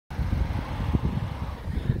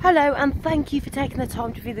Hello and thank you for taking the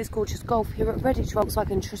time to view this gorgeous Golf here at Redditch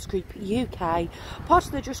Volkswagen Trust Group UK, part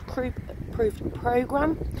of the Trust Group approved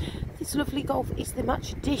programme. This lovely Golf is the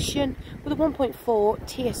match edition with a 1.4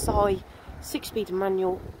 TSI 6-speed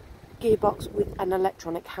manual gearbox with an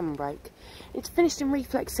electronic handbrake. It's finished in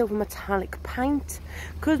reflex silver metallic paint,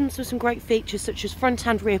 comes with some great features such as front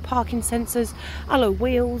and rear parking sensors, alloy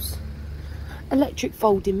wheels, electric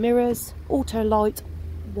folding mirrors, auto light,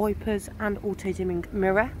 wipers and auto dimming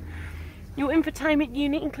mirror. Your infotainment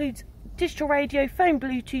unit includes digital radio, phone,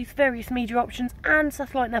 Bluetooth, various media options and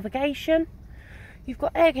satellite navigation. You've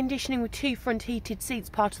got air conditioning with 2 front heated seats,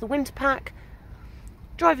 part of the winter pack.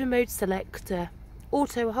 Driving mode selector,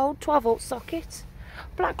 auto hold, 12-volt socket,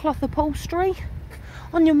 black cloth upholstery.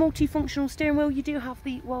 On your multifunctional steering wheel you do have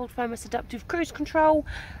the world famous adaptive cruise control,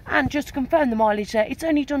 and just to confirm the mileage there, it's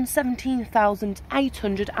only done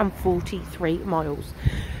 17,843 miles.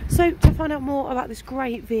 So to find out more about this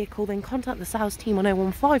great vehicle, then contact the sales team on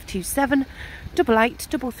 01527 88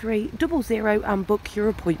 33 00 and book your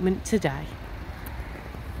appointment today.